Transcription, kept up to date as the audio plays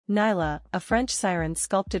Nyla, a French siren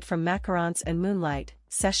sculpted from macarons and moonlight,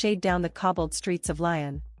 sashayed down the cobbled streets of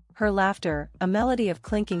Lyon. Her laughter, a melody of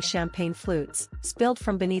clinking champagne flutes, spilled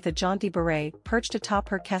from beneath a jaunty beret perched atop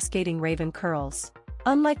her cascading raven curls.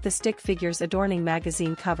 Unlike the stick figures adorning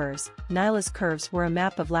magazine covers, Nyla's curves were a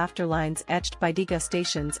map of laughter lines etched by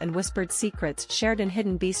degustations and whispered secrets shared in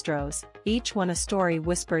hidden bistros, each one a story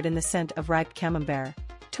whispered in the scent of ripe camembert.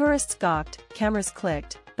 Tourists gawked, cameras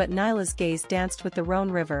clicked, but Nyla's gaze danced with the Rhone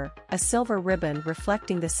River, a silver ribbon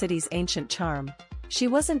reflecting the city's ancient charm. She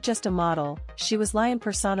wasn't just a model, she was Lyon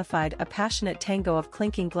personified, a passionate tango of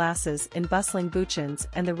clinking glasses in bustling bouchons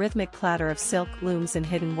and the rhythmic clatter of silk looms in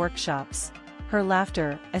hidden workshops. Her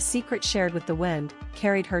laughter, a secret shared with the wind,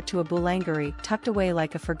 carried her to a boulangerie tucked away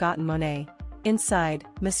like a forgotten Monet. Inside,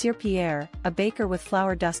 Monsieur Pierre, a baker with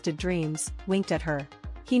flower-dusted dreams, winked at her.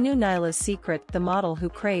 He knew Nyla's secret, the model who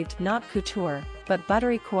craved not couture, but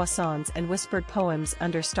buttery croissants and whispered poems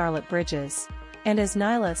under starlit bridges. And as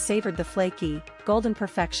Nyla savored the flaky, golden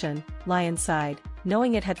perfection, Lyon sighed,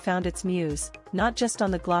 knowing it had found its muse, not just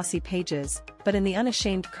on the glossy pages, but in the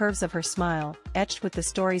unashamed curves of her smile, etched with the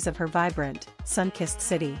stories of her vibrant, sun-kissed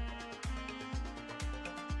city.